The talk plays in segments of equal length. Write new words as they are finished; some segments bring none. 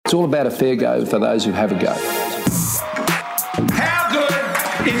It's all about a fair go for those who have a go. How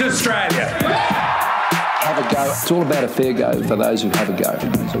good is Australia? Have a go. It's all about a fair go for those who have a go.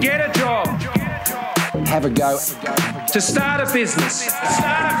 Get a job. Have a go. To start a business.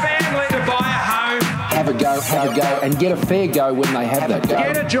 Start a family. To buy a home. Have a go, and get a fair go when they have that go.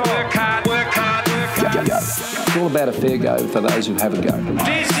 Get a job. Work hard, work hard, work hard. It's all about a fair go for those who have a go.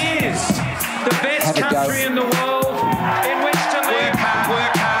 This is the best country in the world in which to live.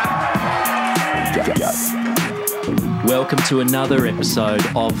 Work hard. Welcome to another episode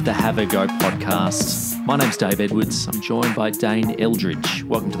of the Have a Go podcast. My name's Dave Edwards. I'm joined by Dane Eldridge.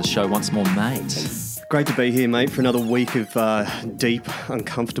 Welcome to the show once more, mate. Great to be here, mate, for another week of deep,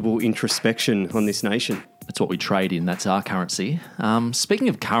 uncomfortable introspection on this nation. That's what we trade in. That's our currency. Speaking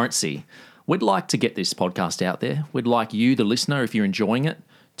of currency, we'd like to get this podcast out there. We'd like you, the listener, if you're enjoying it,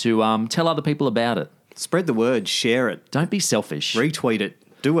 to tell other people about it. Spread the word, share it. Don't be selfish. Retweet it.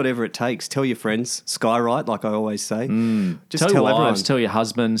 Do whatever it takes. Tell your friends. Skywrite, like I always say. Just tell your everyone. wives, tell your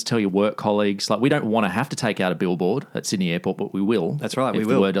husbands, tell your work colleagues. Like, we don't want to have to take out a billboard at Sydney Airport, but we will. That's right, we if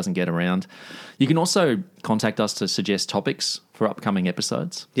will. the word doesn't get around. You can also contact us to suggest topics for upcoming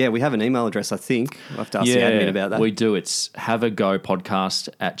episodes. Yeah, we have an email address, I think. I'll have to ask the admin about that. We do. It's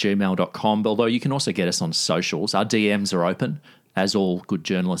haveagopodcast@gmail.com. Although you can also get us on socials. Our DMs are open, as all good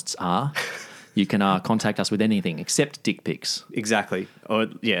journalists are. You can contact us with anything except dick pics. Exactly. Or,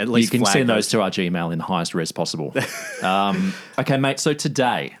 yeah, at least you can flag send those to our Gmail in the highest res possible. Okay, mate, so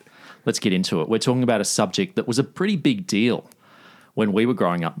today, let's get into it. We're talking about a subject that was a pretty big deal when we were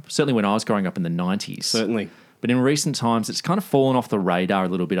growing up, certainly when I was growing up in the 90s. Certainly. But in recent times, it's kind of fallen off the radar a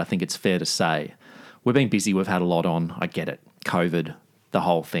little bit, I think it's fair to say. We've been busy, we've had a lot on, I get it, COVID, the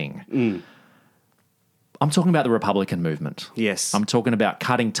whole thing. I'm talking about the Republican movement. Yes. I'm talking about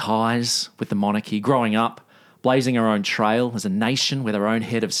cutting ties with the monarchy, growing up, blazing our own trail as a nation with our own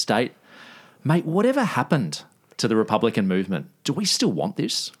head of state. Mate, whatever happened to the Republican movement? Do we still want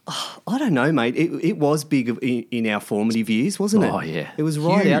this? I don't know, mate. It was big in our formative years, wasn't it? Oh, yeah. It was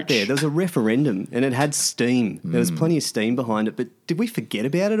right Huge. out there. There was a referendum and it had steam. There was plenty of steam behind it, but did we forget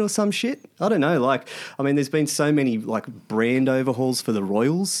about it or some shit? I don't know. There's been so many, brand overhauls for the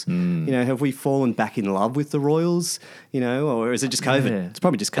Royals. You know, have we fallen back in love with the Royals? You know, or is it just COVID? Yeah. It's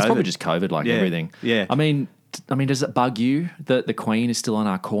probably just COVID. It's probably just COVID, like everything. Yeah. I mean, does it bug you that the Queen is still on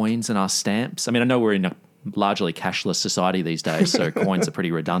our coins and our stamps? I mean, I know we're in a largely cashless society these days, so coins are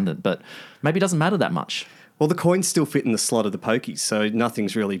pretty redundant, but maybe it doesn't matter that much. Well, the coins still fit in the slot of the pokies, so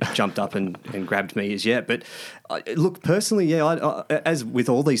nothing's really jumped up and grabbed me as yet. But look, personally, I, as with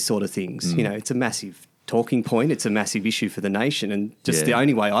all these sort of things, you know, it's a massive talking point. It's a massive issue for the nation, and just the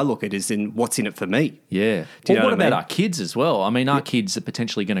only way I look at it is in what's in it for me. Yeah. Do you know what what I about mean? our kids as well? I mean, our kids are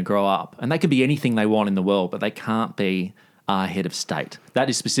potentially going to grow up, and they can be anything they want in the world, but they can't be our head of state. That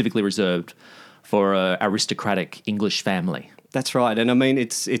is specifically reserved for an aristocratic English family. That's right. And I mean,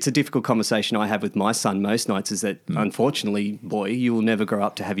 it's a difficult conversation I have with my son most nights is that, unfortunately, boy, you will never grow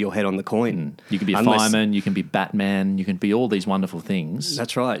up to have your head on the coin. You can be a fireman, you can be Batman, you can be all these wonderful things.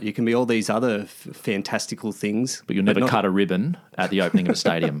 That's right. You can be all these other fantastical things. But you'll never cut a ribbon at the opening of a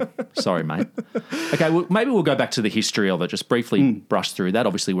stadium. Sorry, mate. Okay, well, maybe we'll go back to the history of it, just briefly brush through that.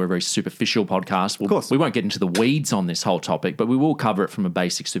 Obviously, we're a very superficial podcast. Of course. We won't get into the weeds on this whole topic, but we will cover it from a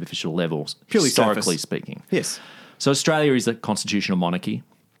basic superficial level, Purely historically surface. speaking. Yes. So Australia is a constitutional monarchy.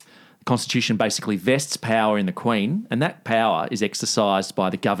 The Constitution basically vests power in the Queen, and that power is exercised by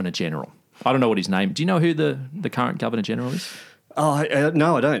the Governor-General. I don't know what his name. Do you know who the current Governor-General is? Oh,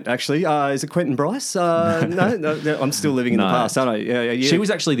 no, I don't, actually. Is it Quentin Bryce? No, I'm still living in the past, aren't I? Yeah. She was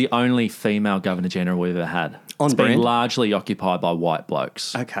actually the only female Governor-General we've ever had. It's been brand? largely occupied by white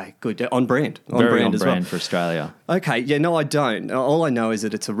blokes. Okay, good. On brand. Very on as brand well. for Australia. Okay, yeah, no, I don't. All I know is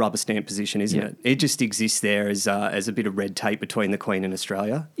that it's a rubber stamp position, isn't it? It just exists there as a bit of red tape between the Queen and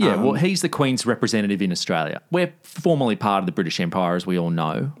Australia. Yeah, well, he's the Queen's representative in Australia. We're formerly part of the British Empire, as we all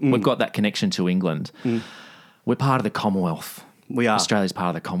know. We've got that connection to England. We're part of the Commonwealth. We are. Australia's part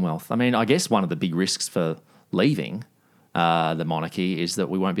of the Commonwealth. I mean, I guess one of the big risks for leaving the monarchy is that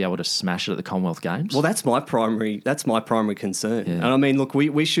we won't be able to smash it at the Commonwealth Games. Well, that's my primary concern. Yeah. And I mean, look,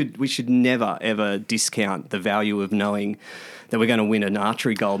 we should never ever discount the value of knowing that we're going to win an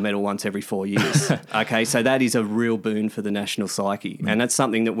archery gold medal once every 4 years. Okay, so that is a real boon for the national psyche, and that's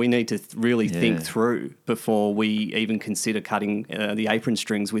something that we need to really think through before we even consider cutting the apron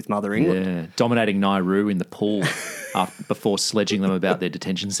strings with Mother England. Yeah, dominating Nauru in the pool before sledging them about their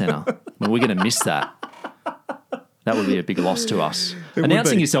detention centre. I mean, we're going to miss that. That would be a big loss to us. would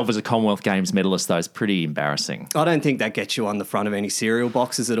Announcing be. yourself as a Commonwealth Games medalist, though, is pretty embarrassing. I don't think that gets you on the front of any cereal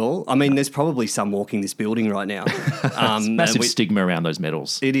boxes at all. I mean, there's probably some walking this building right now. Massive stigma around those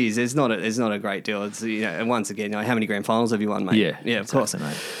medals. It is. It's not a great deal. It's, and once again, how many grand finals have you won, mate? Yeah, of course.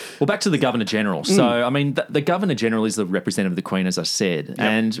 Mate. Well, back to the Governor-General. So, I mean, the Governor-General is the representative of the Queen, as I said,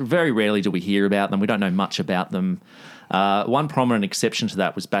 and very rarely do we hear about them. We don't know much about them. One prominent exception to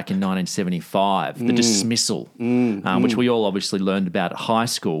that was back in 1975, the dismissal, which we all obviously learned about at high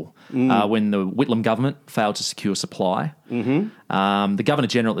school when the Whitlam government failed to secure supply. The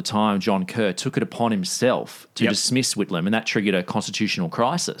Governor-General at the time, John Kerr, took it upon himself to dismiss Whitlam, and that triggered a constitutional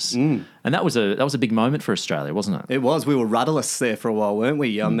crisis. And that was a big moment for Australia, wasn't it? It was. We were rudderless there for a while, weren't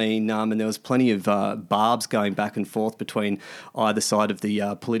we? I mean, and there was plenty of barbs going back and forth between either side of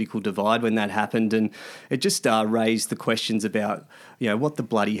the political divide when that happened, and it just raised the questions about, what the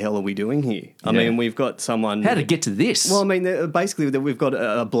bloody hell are we doing here? I mean, we've got someone... How did it get to this? Well, I mean, basically, we've got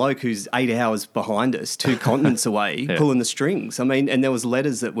a bloke who's 8 hours behind us, 2 continents away, pulling the strings. I mean, and there was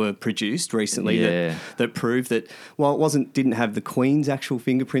letters that were produced recently that proved that while it didn't have the Queen's actual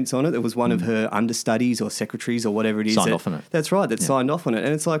fingerprints on it, there was one of her understudies or secretaries or whatever it is. Signed off on it. That's right, that signed off on it.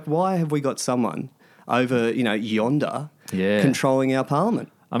 And it's like, why have we got someone over, yonder controlling our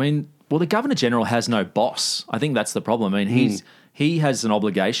parliament? I mean, well, the Governor-General has no boss. I think that's the problem. I mean, he has an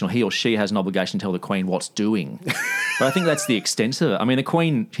obligation, or he or she has an obligation to tell the Queen what's doing. But I think that's the extent of it. I mean, the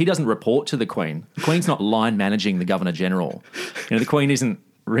Queen, he doesn't report to the Queen. The Queen's not line managing the Governor-General. The Queen isn't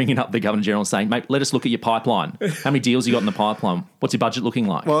ringing up the Governor-General and saying, mate, let us look at your pipeline. How many deals you got in the pipeline? What's your budget looking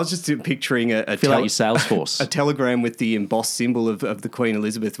like? Well, I was just picturing fill out your sales force. A telegram with the embossed symbol of the Queen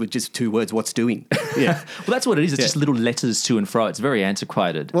Elizabeth with just 2 words, what's doing? Yeah. Well, that's what it is. It's just little letters to and fro. It's very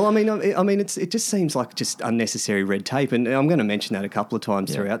antiquated. Well, I mean, it just seems like just unnecessary red tape, and I'm going to mention that a couple of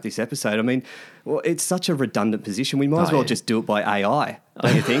times throughout this episode. I mean, well, it's such a redundant position. We might as well just do it by AI,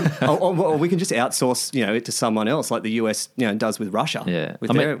 don't you think? or we can just outsource, it to someone else, like the US, does with Russia. Yeah,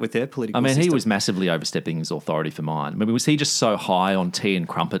 with their political. I mean, system. he was massively overstepping his authority for mine. I mean, was he just so high on tea and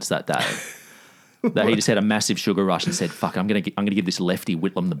crumpets that day that he just had a massive sugar rush and said, "Fuck, I'm going to give this lefty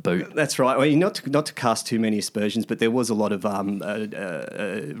Whitlam the boot." That's right. Well, not to cast too many aspersions, but there was a lot of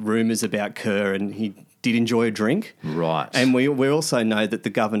rumours about Kerr, and he did enjoy a drink. Right. And we also know that the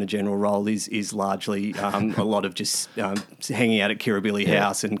Governor-General role is largely a lot of just hanging out at Kirribilli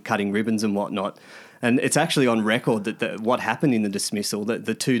House and cutting ribbons and whatnot. And it's actually on record that what happened in the dismissal, that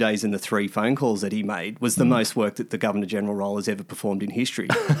the 2 days and the 3 phone calls that he made was the most work that the Governor-General role has ever performed in history.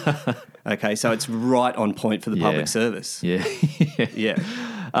 Okay, so it's right on point for the public service. Yeah. Yeah.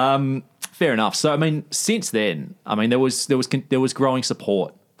 Fair enough. So, I mean, since then, there was growing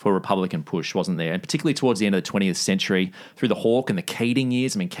support for a Republican push, wasn't there? And particularly towards the end of the 20th century, through the Hawke and the Keating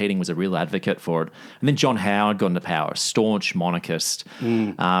years. I mean, Keating was a real advocate for it. And then John Howard got into power, a staunch monarchist.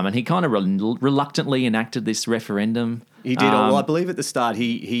 And he kind of reluctantly enacted this referendum. He did. Well, I believe at the start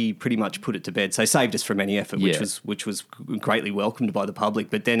he pretty much put it to bed, so saved us from any effort, which was greatly welcomed by the public.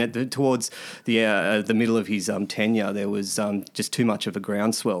 But then towards the middle of his tenure, there was just too much of a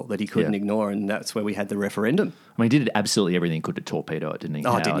groundswell that he couldn't ignore, and that's where we had the referendum. I mean, he did absolutely everything he could to torpedo it, didn't he?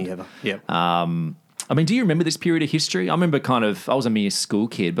 Oh, Howard? didn't he ever? Yeah. I mean, do you remember this period of history? I remember I was a mere school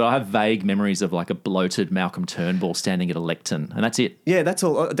kid, but I have vague memories of like a bloated Malcolm Turnbull standing at a lectern, and that's it. Yeah, that's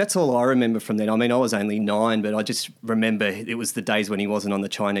all I remember from then. I mean, I was only 9, but I just remember it was the days when he wasn't on the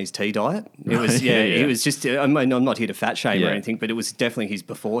Chinese tea diet. It was, it was just, I mean, I'm not here to fat shame or anything, but it was definitely his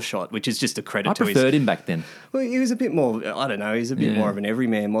before shot, which is just a credit to his... I preferred him back then. Well, he was a bit more, I don't know, he was a bit more of an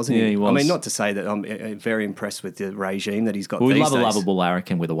everyman, wasn't he? Yeah, he was. I mean, not to say that I'm very impressed with the regime that he's got these days. We love a lovable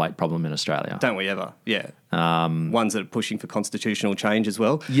larrikin with a weight problem in Australia. Don't we ever? Yeah. Ones that are pushing for constitutional change as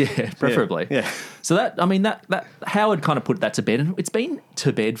well. Yeah, preferably. Yeah. So that Howard kind of put that to bed, and it's been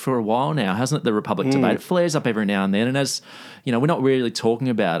to bed for a while now, hasn't it? The Republic debate. It flares up every now and then, and as we're not really talking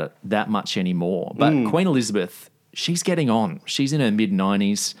about it that much anymore. But Queen Elizabeth, she's getting on. She's in her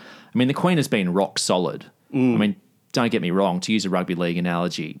mid-90s. I mean, the Queen has been rock solid. I mean, don't get me wrong, to use a rugby league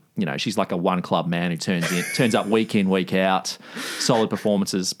analogy, she's like a one-club man who turns up week in, week out, solid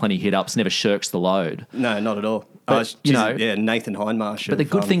performances, plenty of hit-ups, never shirks the load. No, not at all. But, Nathan Hindmarsh. But the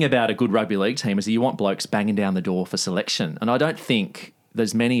good thing about a good rugby league team is that you want blokes banging down the door for selection. And I don't think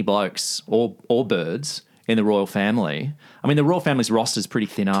there's many blokes or birds in the royal family. I mean, the royal family's roster is pretty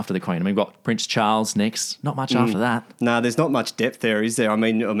thin after the Queen. I mean, we've got Prince Charles next. Not much after that. No, there's not much depth there, is there? I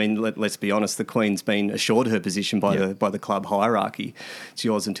mean, let's be honest. The Queen's been assured her position by the club hierarchy. It's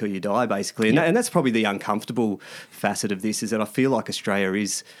yours until you die, basically. And that's probably the uncomfortable facet of this, is that I feel like Australia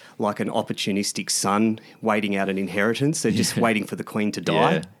is like an opportunistic son waiting out an inheritance. They're just waiting for the Queen to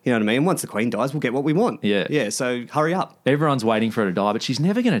die. Yeah. You know what I mean? Once the Queen dies, we'll get what we want. Yeah. So hurry up. Everyone's waiting for her to die, but she's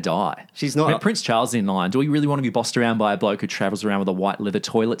never going to die. She's not. I mean, Prince Charles is in line. Do we really want to be bossed around by a bloke who travels around with a white leather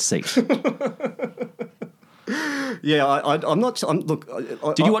toilet seat? Yeah, I'm not. Look,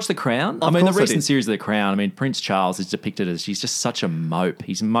 did you watch The Crown? Of I mean, the course I recent did. series of The Crown, I mean, Prince Charles is depicted as he's just such a mope.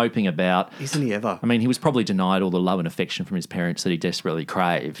 He's moping about. Isn't he ever? I mean, he was probably denied all the love and affection from his parents that he desperately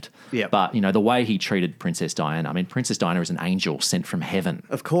craved. Yeah. But, the way he treated Princess Diana, I mean, Princess Diana is an angel sent from heaven.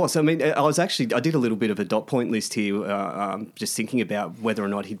 Of course. I mean, I did a little bit of a dot point list here, just thinking about whether or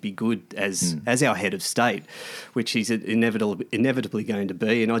not he'd be good as our head of state, which he's inevitably going to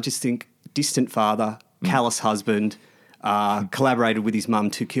be. And I just think distant father, callous husband, collaborated with his mum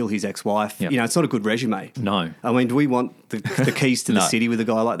to kill his ex-wife. Yep. It's not a good resume. No. I mean, do we want the keys to the No. city with a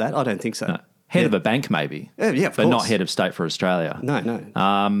guy like that? I don't think so. No. Head of a bank, maybe. Yeah, of but not course. head of state for Australia. No.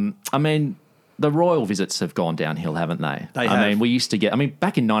 I mean, the royal visits have gone downhill, haven't they? They I have. mean, we used to get. I mean,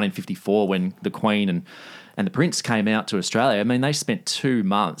 back in 1954, when the Queen and the Prince came out to Australia, I mean, they spent 2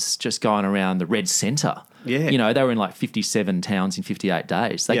 months just going around the Red Centre. Yeah. They were in like 57 towns in 58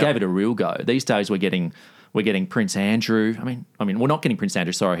 days. They Yeah. gave it a real go. These days, we're getting Prince Andrew. I mean, we're not getting Prince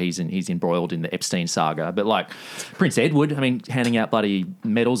Andrew. Sorry, he's embroiled in the Epstein saga. But like Prince Edward, I mean, handing out bloody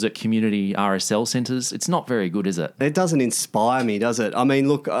medals at community RSL centres. It's not very good, is it? It doesn't inspire me, does it? I mean,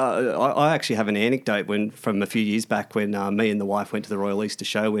 look, I actually have an anecdote from a few years back when me and the wife went to the Royal Easter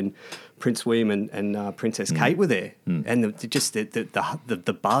Show when Prince William and Princess Kate were there, and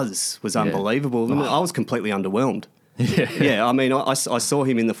the buzz was unbelievable. I mean, I was completely underwhelmed. Yeah, I mean, I saw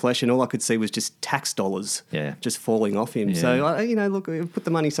him in the flesh, and all I could see was just tax dollars just falling off him. Yeah. So, look, put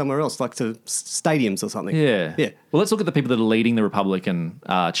the money somewhere else, like to stadiums or something. Yeah. Yeah. Well, let's look at the people that are leading the Republican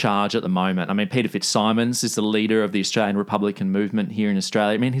charge at the moment. I mean, Peter Fitzsimons is the leader of the Australian Republican movement here in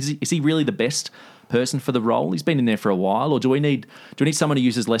Australia. I mean, is he really the best person for the role? He's been in there for a while, or do we need someone who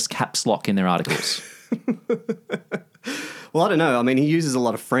uses less caps lock in their articles? Well, I don't know. I mean, he uses a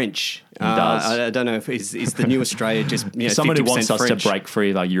lot of French. He does. I don't know if is the new Australia just Someone who 50% wants us French. to break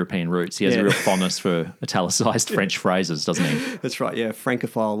free of our European roots. He has a real fondness for italicised French phrases, doesn't he? That's right. Yeah,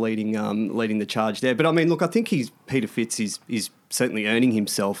 Francophile leading the charge there. But I mean, look, I think Peter Fitz is certainly earning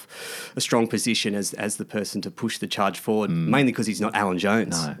himself a strong position as the person to push the charge forward, mainly because he's not Alan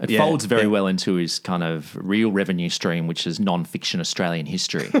Jones. No, it folds very well into his kind of real revenue stream, which is non-fiction Australian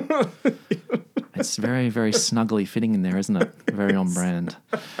history. It's very, very snugly fitting in there, isn't it? Very on brand.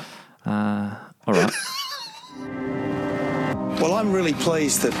 All right. Well, I'm really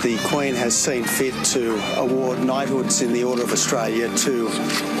pleased that the Queen has seen fit to award knighthoods in the Order of Australia to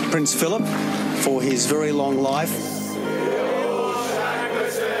Prince Philip for his very long life.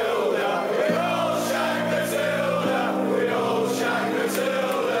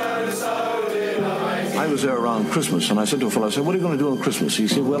 I was there around Christmas, and I said to a fellow, I said, what are you going to do on Christmas? He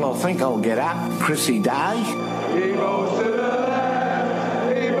said, well, I think I'll get up Chrissy Day.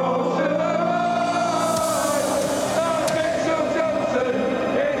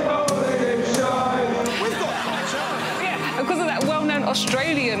 Because of that well-known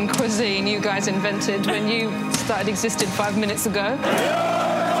Australian cuisine you guys invented when you started existing 5 minutes ago.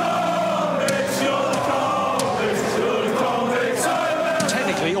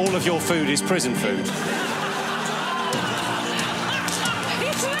 Technically, all of your food is prison food.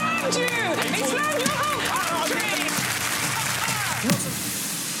 He slammed you! He slammed your whole country!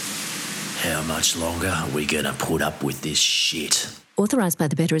 How much longer are we going to put up with this shit? Authorised by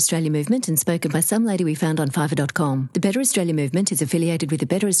the Better Australia Movement and spoken by some lady we found on Fiverr.com. The Better Australia Movement is affiliated with the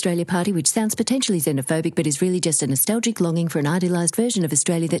Better Australia Party, which sounds potentially xenophobic but is really just a nostalgic longing for an idealised version of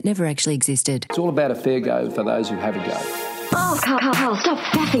Australia that never actually existed. It's all about a fair go for those who have a go. Oh, Carl, stop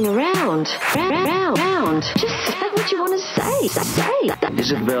faffing around. Round. Just say what you want to say. Say.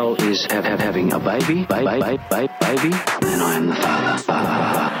 Isabel is having a baby, and I am the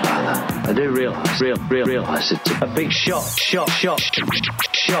father. I do realise it's a big shock. Hey,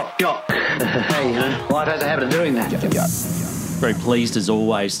 life has a habit of doing that. Very pleased, as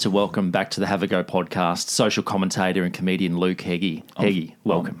always, to welcome back to the Have a Go podcast social commentator and comedian Luke Heggie. Heggie,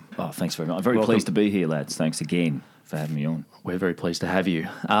 welcome. Thanks very much. I'm very pleased to be here, lads. Thanks again for having me on. We're very pleased to have you.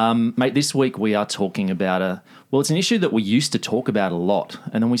 Mate, this week we are talking about it's an issue that we used to talk about a lot,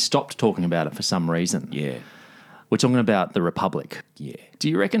 and then we stopped talking about it for some reason. Yeah. We're talking about the Republic. Yeah. Do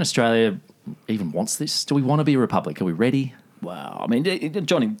you reckon Australia even wants this? Do we want to be a republic? Are we ready? Wow. I mean,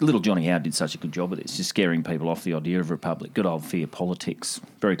 little Johnny Howe did such a good job of this, just scaring people off the idea of a republic. Good old fear politics.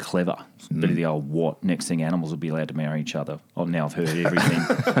 Very clever. Bit of the old what? Next thing, animals will be allowed to marry each other. Oh, now I've heard everything.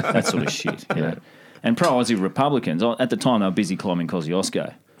 That sort of shit. You know? And pro-Aussie Republicans, at the time they were busy climbing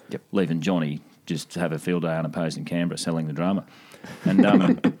Kosciuszko, leaving Johnny just to have a field day unopposed in Canberra selling the drama. And,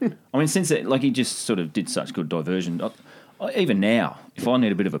 I mean, since that, he just sort of did such good diversion. Even now, if I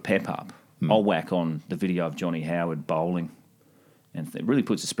need a bit of a pep-up, I'll whack on the video of Johnny Howard bowling. And it really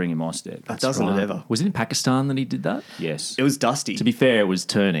puts a spring in my step. Doesn't it ever? Was it in Pakistan that he did that? Yes. It was dusty. To be fair, it was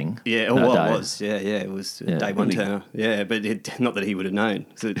turning. Yeah, it was. Yeah, it was day one turner. Yeah, but not that he would have known.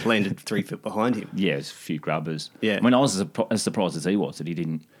 So it landed 3 foot behind him. Yeah, it was a few grubbers. Yeah. I mean, I was as surprised as he was that he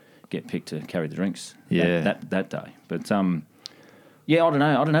didn't get picked to carry the drinks that day. But, I don't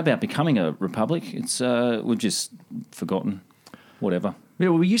know. I don't know about becoming a republic. It's we've just forgotten. Whatever. Yeah,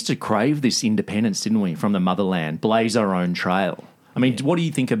 well, we used to crave this independence, didn't we, from the motherland, blaze our own trail. I mean, what do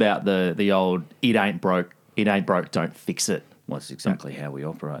you think about the old "it ain't broke, don't fix it"? Well, that's exactly how we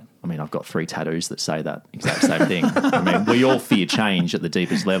operate. I mean, I've got 3 tattoos that say that exact same thing. I mean, we all fear change at the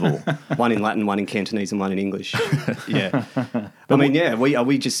deepest level. One in Latin, one in Cantonese, and one in English. Yeah. I mean,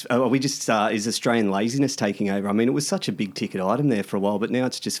 is Australian laziness taking over? I mean, it was such a big ticket item there for a while, but now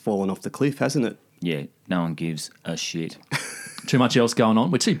it's just fallen off the cliff, hasn't it? Yeah, no one gives a shit. Too much else going on.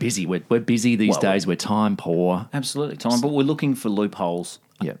 We're too busy. We're busy these days. We're time poor. Absolutely, but we're looking for loopholes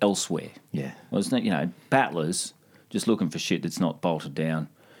elsewhere. Yeah. Well, it's not, battlers just looking for shit that's not bolted down,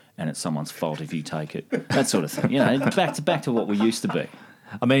 and it's someone's fault if you take it. That sort of thing. Back to what we used to be.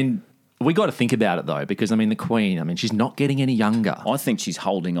 I mean, we got to think about it though, because I mean, the Queen. I mean, she's not getting any younger. I think she's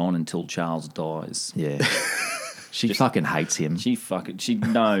holding on until Charles dies. Yeah. She fucking hates him. She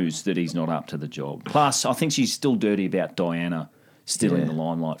knows that he's not up to the job. Plus, I think she's still dirty about Diana still in the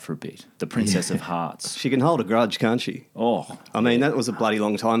limelight for a bit. The Princess of Hearts. She can hold a grudge, can't she? Oh. I mean, that was a bloody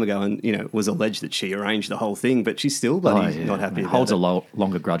long time ago, and, it was alleged that she arranged the whole thing, but she's still bloody not happy about it. Holds a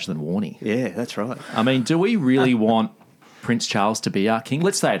longer grudge than Warnie. Yeah, that's right. I mean, do we really want Prince Charles to be our king?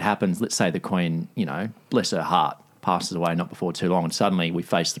 Let's say it happens. Let's say the Queen, bless her heart, passes away not before too long, and suddenly we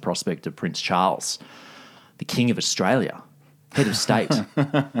face the prospect of Prince Charles, the King of Australia, head of state.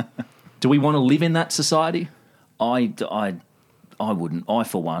 Do we want to live in that society? I wouldn't. I,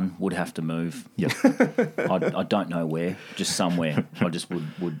 for one, would have to move. Yep. I don't know where, just somewhere. I just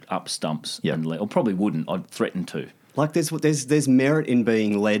would up stumps and or probably wouldn't. I'd threaten to. Like there's merit in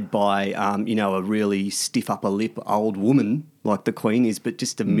being led by a really stiff upper lip old woman like the Queen is, but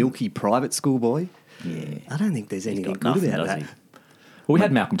just a milky private school boy. Yeah, I don't think there's anything good about that. Well, we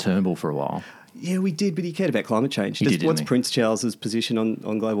had Malcolm Turnbull for a while. Yeah, we did, but he cared about climate change. What's didn't he? Prince Charles's position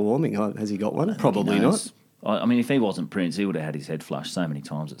on global warming? Has he got one? Probably not. I mean, if he wasn't Prince, he would have had his head flushed so many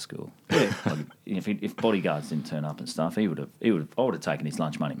times at school. Yeah. If bodyguards didn't turn up and stuff, I would have taken his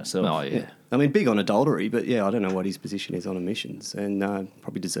lunch money myself. Oh, yeah. I mean, big on adultery, but I don't know what his position is on emissions, and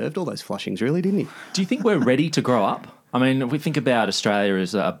probably deserved all those flushings, really, didn't he? Do you think we're ready to grow up? I mean, if we think about Australia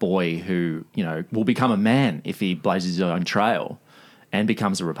as a boy who, will become a man if he blazes his own trail and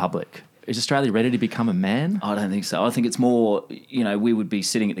becomes a republic. Is Australia ready to become a man? I don't think so. I think it's more, we would be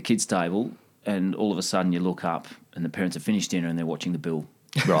sitting at the kids' table and all of a sudden you look up and the parents have finished dinner and they're watching the bill.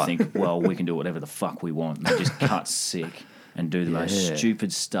 Right. You think, well, we can do whatever the fuck we want. And they just cut sick and do the most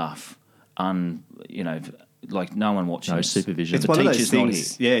stupid stuff. Like no one watching. No supervision. It's one of those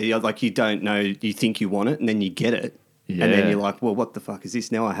things, like you don't know, you think you want it and then you get it. Yeah. And then you're like, well, what the fuck is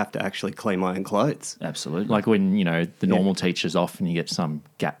this? Now I have to actually clean my own clothes. Absolutely. Like when, the normal teacher's off and you get some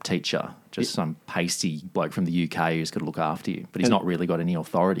gap teacher, just some pasty bloke from the UK who's got to look after you, but he's not really got any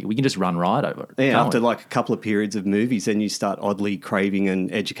authority. We can just run right over it. Yeah, after like a couple of periods of movies, then you start oddly craving an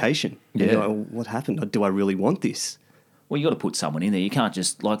education. Yeah. You're like, well, what happened? Do I really want this? Well, you got to put someone in there. You can't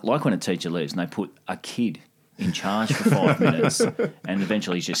just, like when a teacher leaves and they put a kid in charge for 5 minutes and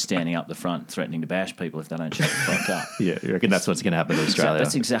eventually he's just standing up the front threatening to bash people if they don't shut the fuck up. Yeah, you reckon that's what's going to happen to Australia?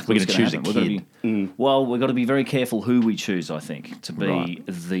 That's exactly what's going to happen. We've got to be very careful who we choose, I think, to be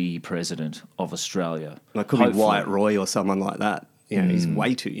the president of Australia. It could be Wyatt Roy or someone like that. He's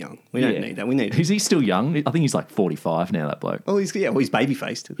way too young. We don't need that. We need. Is he still young? I think he's like 45 now, that bloke. Oh, he's baby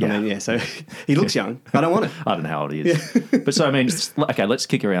faced. Yeah. I mean, so he looks young. I don't want it. I don't know how old he is. Yeah. But so, I mean, okay, let's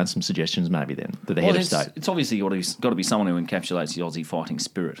kick around some suggestions maybe then to the head of state. It's obviously got to be someone who encapsulates the Aussie fighting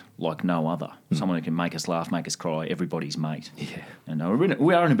spirit like no other. Someone who can make us laugh, make us cry, everybody's mate. Yeah. And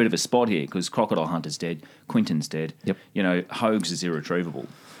we are in a bit of a spot here because Crocodile Hunter's dead, Quinton's dead. Yep. Hogues is irretrievable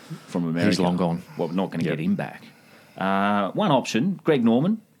from America. He's long gone. Well, we're not going to get him back. One option, Greg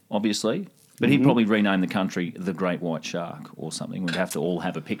Norman, obviously, but he'd probably rename the country the Great White Shark or something. We'd have to all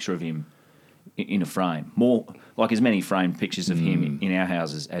have a picture of him in a frame. More like as many framed pictures of him in our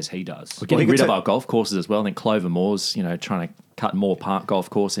houses as he does. We're getting rid of our golf courses as well. I think Clover Moore's, trying to cut Moore Park golf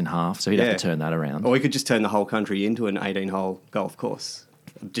course in half, so he'd have to turn that around. Or we could just turn the whole country into an 18-hole golf course.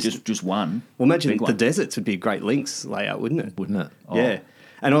 Just one. Well, imagine the deserts would be a great links layout, wouldn't it? Wouldn't it? Yeah.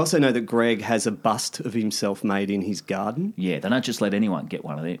 And I also know that Greg has a bust of himself made in his garden. Yeah, they don't just let anyone get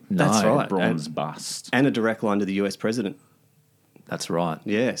one of them. That's right. Bronze bust. And a direct line to the US president. That's right.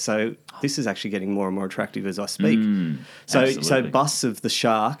 Yeah, so this is actually getting more and more attractive as I speak. So busts of the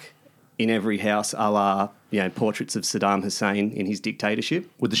shark in every house, a la portraits of Saddam Hussein in his dictatorship.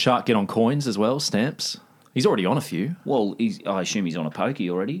 Would the shark get on coins as well, stamps? He's already on a few. Well, I assume he's on a pokey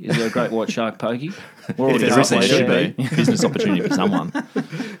already. Is there a great white shark pokey? There should be. Business opportunity for someone.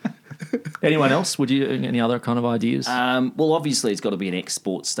 Anyone else? Any other kind of ideas? Well, obviously, it's got to be an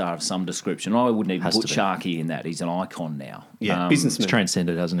export star of some description. I wouldn't even put Sharky in that. He's an icon now. Yeah, businessman. He's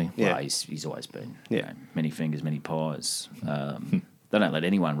transcended, hasn't he? Yeah, well, he's always been. Yeah, many fingers, many pies. They don't let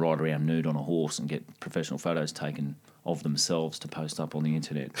anyone ride around nude on a horse and get professional photos taken of themselves to post up on the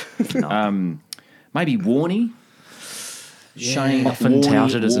internet. Maybe Warney. Shane often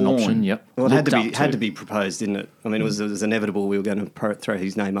touted as an option. Yep. Well, it had to be proposed, didn't it? I mean, it was inevitable we were going to throw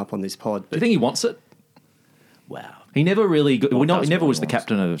his name up on this pod. Do you think he wants it? Wow. He never really. He never was the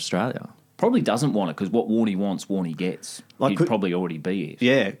captain of Australia. Probably doesn't want it because what Warney wants, Warney gets. He'd probably already be it.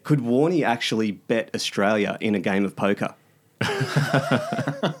 Yeah. Could Warney actually bet Australia in a game of poker?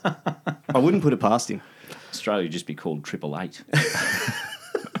 I wouldn't put it past him. Australia would just be called 888.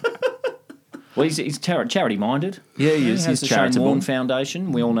 Well, he's charity-minded. Yeah, he is. He's the Shane Warne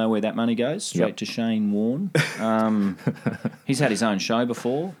Foundation. We all know where that money goes, straight to Shane Warne. He's had his own show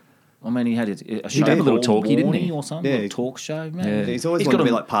before. I mean, he had a show. He did a little talkie, didn't he? Or something, a little talk show. Man. Yeah. He's always wanted to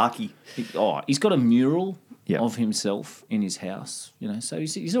be like Parky. He's got a mural of himself in his house, so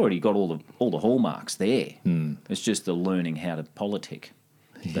he's already got all the hallmarks there. It's just the learning how to politic.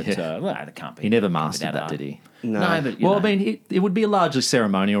 That can't be. He never mastered that, did he? No, but I mean, it would be a largely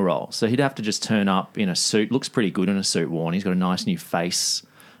ceremonial role, so he'd have to just turn up in a suit. Looks pretty good in a suit, Warren. He's got a nice new face,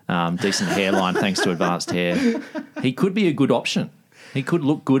 decent hairline thanks to advanced hair. He could be a good option. He could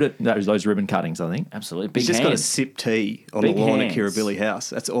look good at those ribbon cuttings, I think. Absolutely. Big He's just hands. got to sip tea on the lawn at Kirribilli House.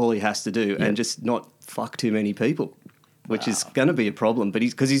 That's all he has to do, and just not fuck too many people, which is going to be a problem. But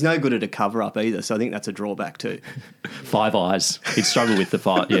because he's no good at a cover up either, so I think that's a drawback too. 5 eyes. He'd struggle with the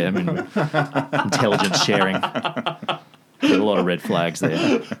 5. Yeah, I mean, intelligence sharing. There's a lot of red flags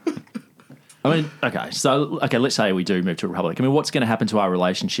there. I mean, okay, let's say we do move to a republic. I mean, what's going to happen to our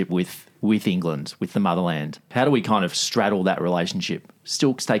relationship with England, with the motherland? How do we kind of straddle that relationship,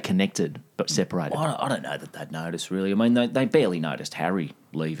 still stay connected but separated? I don't know that they'd notice, really. I mean, they barely noticed Harry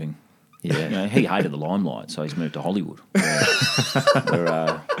leaving. Yeah, he hated the limelight, so he's moved to Hollywood,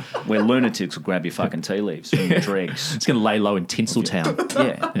 where lunatics will grab your fucking tea leaves from your dregs. It's going to lay low in Tinseltown.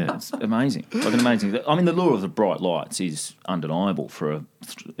 Yeah, it's amazing. Like an amazing. I mean, the lure of the bright lights is undeniable for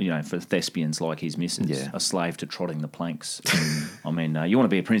for thespians like his missus, a slave to trotting the planks. I mean, you want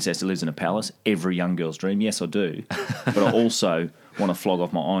to be a princess who lives in a palace? Every young girl's dream. Yes, I do, but I also want to flog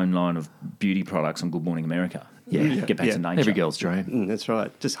off my own line of beauty products on Good Morning America. Get back to nature. Every girl's dream. That's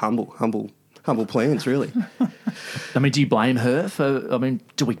right. Just humble plans, really. I mean, do you blame her for? I mean,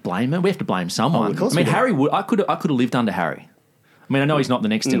 do we blame her? We have to blame someone. Oh, of course I mean, we do. Harry would. I could have lived under Harry. I mean, I know he's not the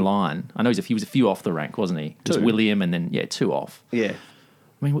next in line. I know he was a few off the rank, wasn't he? Just William, and then 2 off. Yeah.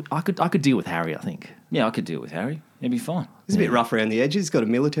 I mean, I could deal with Harry. I think. Yeah, I could deal with Harry. It'd be fine. He's a bit rough around the edges. He's got a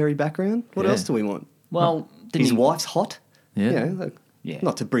military background. What else do we want? Well, his wife's hot. Yeah.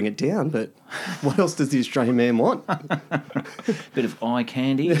 Not to bring it down, but what else does the Australian man want? Bit of eye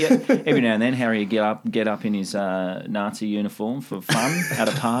candy. Yeah. Every now and then, Harry would get up in his Nazi uniform for fun at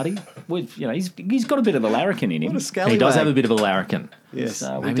a party. He's got a bit of a larrikin in him. He does have a bit of a larrikin. Yes.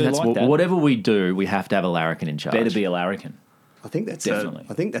 So maybe that's that. Whatever we do, we have to have a larrikin in charge. Better be a larrikin. I think that's definitely.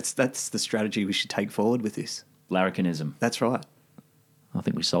 I think that's the strategy we should take forward with this. Larrikinism. That's right. I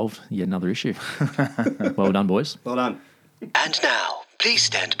think we solved yet another issue. Well done, boys. Well done. And now, please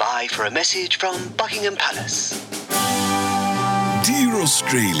stand by for a message from Buckingham Palace. Dear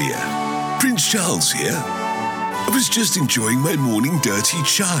Australia, Prince Charles here. I was just enjoying my morning dirty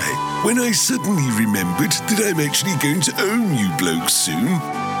chai when I suddenly remembered that I'm actually going to own you blokes soon.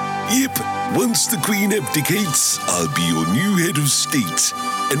 Yep, once the Queen abdicates, I'll be your new head of state.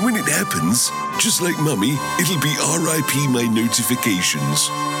 And when it happens, just like Mummy, it'll be RIP my notifications.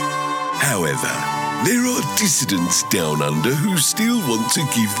 However, there are dissidents down under who still want to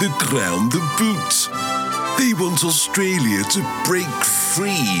give the crown the boot. They want Australia to break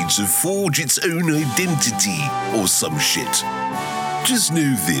free to forge its own identity or some shit. Just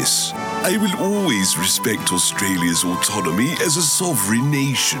know this, I will always respect Australia's autonomy as a sovereign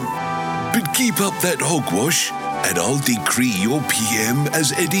nation. But keep up that hogwash, and I'll decree your PM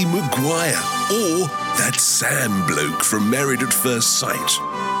as Eddie Maguire or that Sam bloke from Married at First Sight.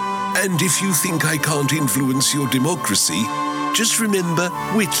 And if you think I can't influence your democracy, just remember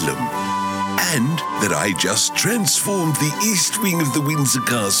Whitlam. And that I just transformed the east wing of the Windsor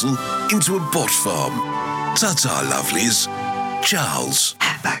Castle into a bot farm. Ta-ta, lovelies. Charles.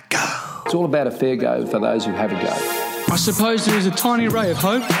 Have a go. It's all about a fair go for those who have a go. I suppose there is a tiny ray of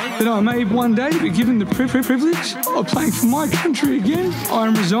hope that I may one day be given the privilege of playing for my country again. I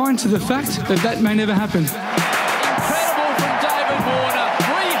am resigned to the fact that that may never happen. Incredible from David Warner.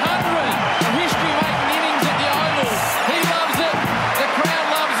 300. A history-making innings at the Oval. He loves it. The crowd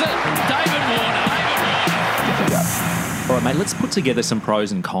loves it. David Warner. All right, mate, let's put together some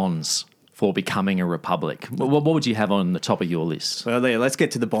pros and cons for becoming a republic. What would you have on the top of your list? Well, there, let's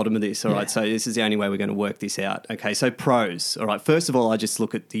get to the bottom of this. All right, so this is the only way we're going to work this out. Okay, so pros. All right, first of all, I just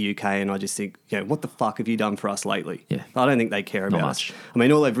look at the UK and I just think, what the fuck have you done for us lately? Yeah. I don't think they care about us. I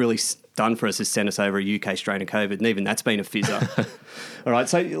mean, all they've really done for us is send us over a UK strain of COVID, and even that's been a fizzer. All right,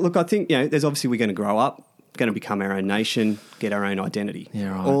 so look, I think, there's obviously we're going to grow up, going to become our own nation, get our own identity.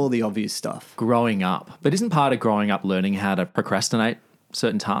 Yeah, right. All the obvious stuff. Growing up. But isn't part of growing up learning how to procrastinate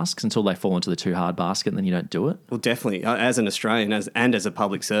certain tasks until they fall into the too hard basket and then you don't do it? Well, definitely. As an Australian and as a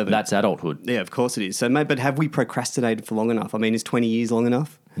public servant. That's adulthood. Yeah, of course it is. So, mate, but have we procrastinated for long enough? I mean, is 20 years long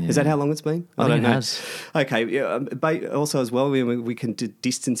enough? Yeah. Is that how long it's been? I don't know. It has. Okay. Yeah, but also as well, we can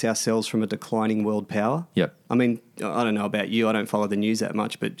distance ourselves from a declining world power. Yep. I mean, I don't know about you. I don't follow the news that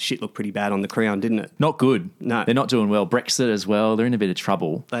much, but shit looked pretty bad on the Crown, didn't it? Not good. No. They're not doing well. Brexit as well. They're in a bit of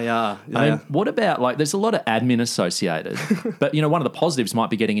trouble. They are. I mean, what about, there's a lot of admin associated, but, one of the positives might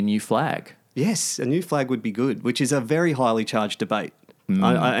be getting a new flag. Yes, a new flag would be good, which is a very highly charged debate. And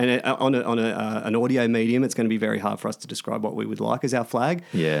on an audio medium, it's going to be very hard for us to describe what we would like as our flag.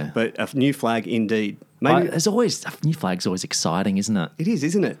 Yeah. But a new flag, indeed. Maybe there's always, a new flag's always exciting, isn't it? It is,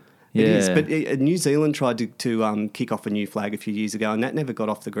 isn't it? Yeah. It is. But New Zealand tried to kick off a new flag a few years ago, and that never got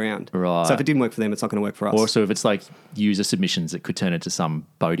off the ground. Right. So if it didn't work for them, it's not going to work for us. Also, if it's like user submissions, it could turn into some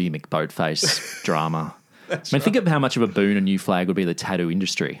Bodie McBoatface drama. Think of how much of a boon a new flag would be to the tattoo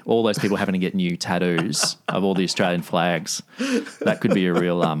industry. All those people having to get new tattoos of all the Australian flags. That could be a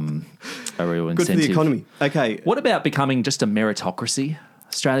real incentive. Good for the economy. Okay. What about becoming just a meritocracy?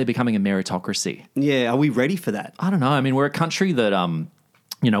 Australia becoming a meritocracy. Yeah, are we ready for that? I don't know. I mean, we're a country that,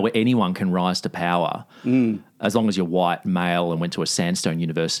 where anyone can rise to power as long as you're white, male, and went to a sandstone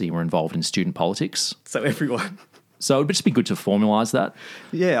university and were involved in student politics. So everyone. So it would just be good to formalise that.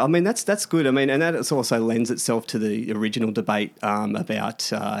 Yeah, I mean, that's good. I mean, and that also lends itself to the original debate about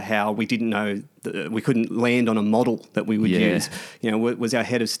how we didn't know, we couldn't land on a model that we would use. Was our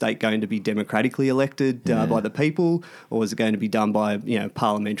head of state going to be democratically elected by the people, or was it going to be done by,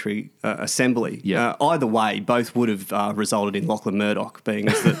 parliamentary assembly? Yeah. Either way, both would have resulted in Lachlan Murdoch being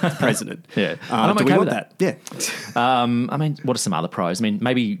as the president. Yeah. Do we want that? Yeah. I mean, what are some other pros? I mean,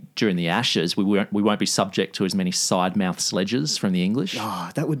 maybe during the Ashes, we won't be subject to as many side mouth sledges from the English. Oh,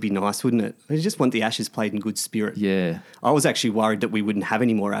 that would be nice, wouldn't it? I just want the Ashes played in good spirit. Yeah. I was actually worried that we wouldn't have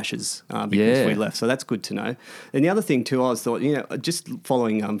any more Ashes because we left, so that's good to know. And the other thing too, I was thought, just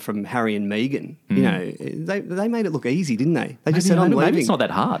following from Harry and Meghan, they made it look easy, didn't they? They just said, I'm leaving. Maybe it's not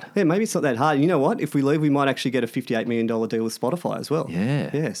that hard. Yeah, maybe it's not that hard. You know what? If we leave, we might actually get a $58 million deal with Spotify as well. Yeah.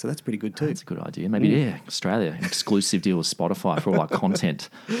 Yeah, so that's pretty good too. That's a good idea. Maybe, Australia, an exclusive deal with Spotify for all our content.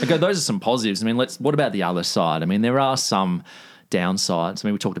 Okay, those are some positives. I mean, what about the other side? I mean, there are some downsides. I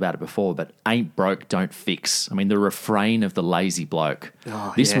mean, we talked about it before, but ain't broke, don't fix. I mean, the refrain of the lazy bloke.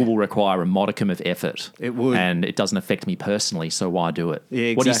 This will require a modicum of effort. It would. And it doesn't affect me personally, so why do it? Yeah,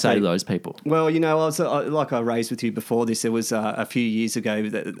 exactly. What do you say to those people? Well, I was like I raised with you before this, there was a few years ago,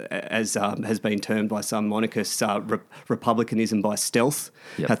 that, as has been termed by some monarchists, republicanism by stealth,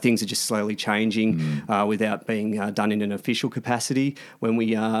 how things are just slowly changing without being done in an official capacity. When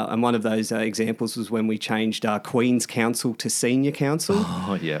we and one of those examples was when we changed Queen's Council to Senior Council.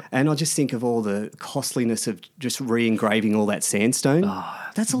 Oh, yeah. And I just think of all the costliness of just re-engraving all that sandstone.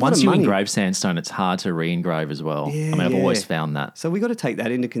 That's a lot of money. Once you engrave sandstone, it's hard to re-engrave as well. Yeah, I mean, I've always found that. So we got to take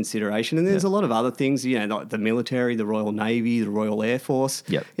that into consideration. And there's a lot of other things, like the military, the Royal Navy, the Royal Air Force.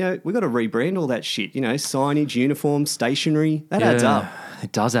 Yep. We've got to rebrand all that shit. Signage, uniforms, stationery. That adds up.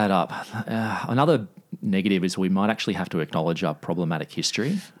 It does add up. Another negative is we might actually have to acknowledge our problematic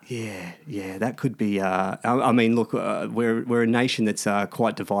history. Yeah, that could be. I mean, look, we're a nation that's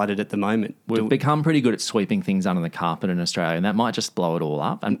quite divided at the moment. We've become pretty good at sweeping things under the carpet in Australia, and that might just blow it all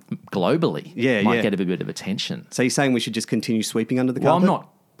up. And globally, might get a bit of attention. So you're saying we should just continue sweeping under the carpet? carpet? Well, I'm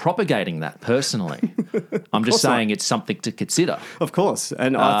not propagating that personally. I'm just saying it's something to consider. Of course.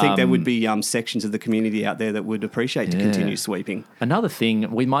 And I think there would be sections of the community out there that would appreciate to continue sweeping. Another thing,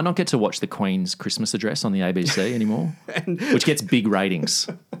 we might not get to watch the Queen's Christmas address on the ABC anymore, which gets big ratings.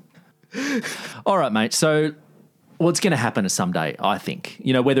 All right, mate. So, well, it's going to happen someday, I think.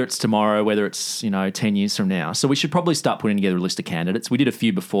 You know, whether it's tomorrow, whether it's, 10 years from now. So we should probably start putting together a list of candidates. We did a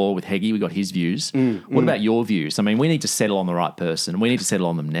few before with Heggie. We got his views. What about your views? I mean, we need to settle on the right person. We need to settle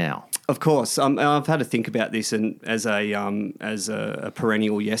on them now. Of course. I've had to think about this, and as a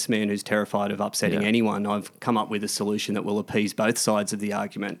perennial yes man who's terrified of upsetting anyone, I've come up with a solution that will appease both sides of the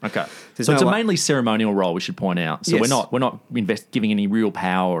argument. Okay. So it's a mainly ceremonial role, we should point out. So we're not giving any real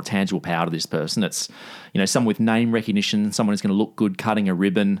power or tangible power to this person. It's, someone with name recognition, someone who's going to look good cutting a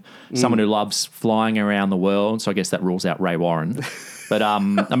ribbon, someone who loves flying around the world. So I guess that rules out Ray Warren. But,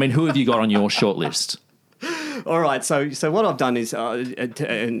 who have you got on your short list? All right, so what I've done is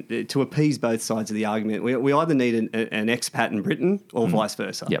to appease both sides of the argument, we either need an expat in Britain or vice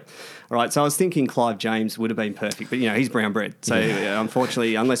versa. Yep. All right, so I was thinking Clive James would have been perfect, but, he's brown bread. So,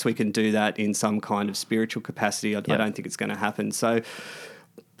 unfortunately, unless we can do that in some kind of spiritual capacity, I don't think it's going to happen. So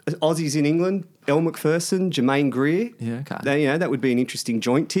Aussies in England, Elle Macpherson, Jermaine Greer. Yeah, okay. That would be an interesting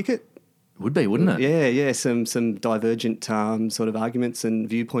joint ticket. Would be, wouldn't it? Yeah. Some divergent sort of arguments and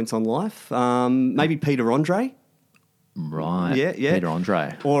viewpoints on life. Maybe Peter Andre. Right. Yeah. Peter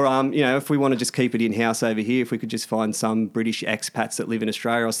Andre. Or, if we want to just keep it in-house over here, if we could just find some British expats that live in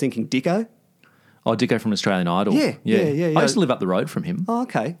Australia, I was thinking Dicko. Oh, Dicko from Australian Idol. Yeah. I used to live up the road from him. Oh,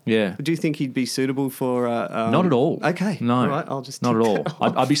 okay. Yeah. Do you think he'd be suitable for... Not at all. Okay. No. All right, I'll just... Not at all.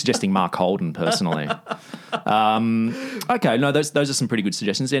 I'd be suggesting Mark Holden, personally. Okay, no, those are some pretty good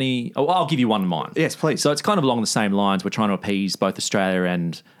suggestions. I'll give you one of mine. Yes, please. So it's kind of along the same lines. We're trying to appease both Australia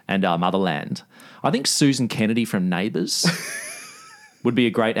and our motherland. I think Susan Kennedy from Neighbours... would be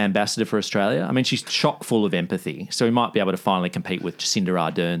a great ambassador for Australia. I mean, she's chock full of empathy, so we might be able to finally compete with Jacinda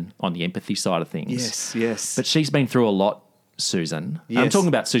Ardern on the empathy side of things. Yes. But she's been through a lot, Susan. Yes. I'm talking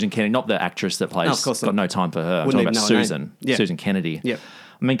about Susan Kennedy, not the actress that plays. No, of course got no time for her. I'm talking about Susan. Susan Kennedy. Yep.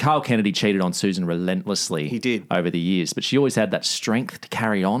 I mean, Carl Kennedy cheated on Susan relentlessly. He did. Over the years, but she always had that strength to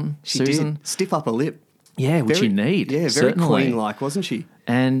carry on, Susan. Did. Stiff upper lip. Yeah, which you need. Yeah, very certainly. Queen-like, wasn't she?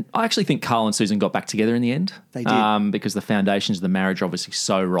 And I actually think Carl and Susan got back together in the end. They did. Because the foundations of the marriage are obviously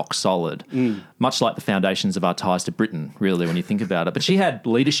so rock solid, much like the foundations of our ties to Britain, really, when you think about it. But she had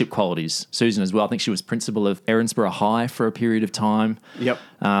leadership qualities, Susan, as well. I think she was principal of Erinsborough High for a period of time. Yep.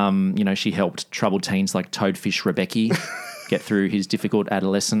 She helped troubled teens like Toadfish Rebecca get through his difficult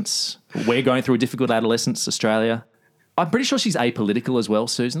adolescence. We're going through a difficult adolescence, Australia. I'm pretty sure she's apolitical as well,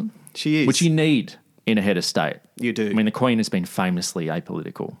 Susan. She is. Which you need in a head of state. You do. I mean, the Queen has been famously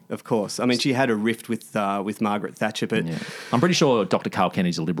apolitical. Of course. I mean, she had a rift with Margaret Thatcher, but... Yeah. I'm pretty sure Dr. Carl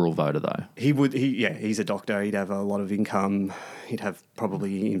Kennedy's a Liberal voter, though. He's a doctor. He'd have a lot of income. He'd have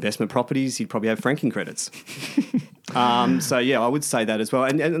probably investment properties. He'd probably have franking credits. I would say that as well.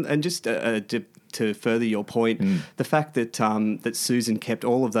 And just to further your point, the fact that that Susan kept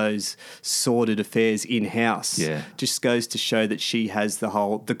all of those sordid affairs in-house just goes to show that she has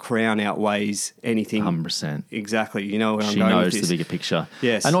the crown outweighs anything. 100%. Exactly. You know where I'm she going with knows this. the bigger picture.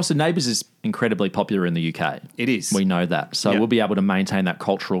 Yes. And also Neighbours is incredibly popular in the UK. It is. We know that. So we'll be able to maintain that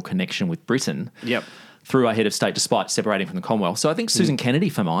cultural connection with Britain. Yep. Through our head of state, despite separating from the Commonwealth. So I think Susan Kennedy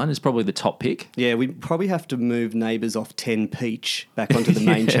for mine is probably the top pick. Yeah, we probably have to move Neighbours off 10 Peach back onto the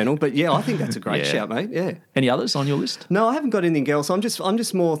main channel. But yeah, I think that's a great shout, mate. Yeah. Any others on your list? No, I haven't got anything else. I'm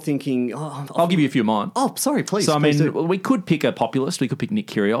just more thinking. I'll give you a few of mine. Oh, sorry, please. So please we could pick a populist. We could pick Nick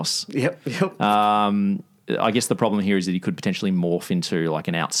Kyrgios. Yep. I guess the problem here is that he could potentially morph into like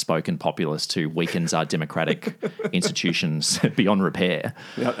an outspoken populist who weakens our democratic institutions beyond repair.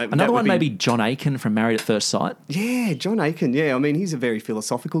 Another one, maybe John Aiken from Married at First Sight. Yeah, John Aiken. Yeah, I mean, he's a very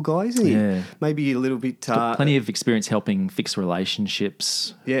philosophical guy, isn't he? Yeah. Maybe a little bit... plenty of experience helping fix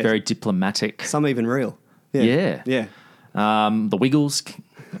relationships. Yeah. Very diplomatic. Some even real. Yeah. The Wiggles...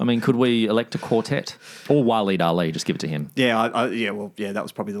 I mean, could we elect a quartet? Or Waleed Ali, just give it to him. Yeah, that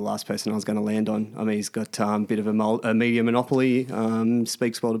was probably the last person I was going to land on. I mean, he's got a bit of a media monopoly,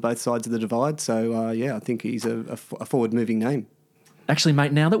 speaks well to both sides of the divide. So, I think he's a forward-moving name. Actually,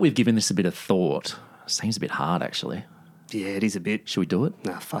 mate, now that we've given this a bit of thought, seems a bit hard, actually. Yeah, it is a bit. Should we do it?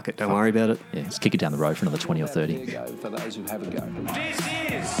 Nah, fuck it. Don't worry about it. Yeah, let's kick it down the road for another 20 or 30. For those who have a go. This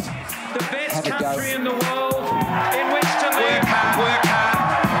is the best country in the world in which to live. Work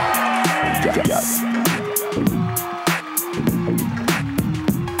hard. Go.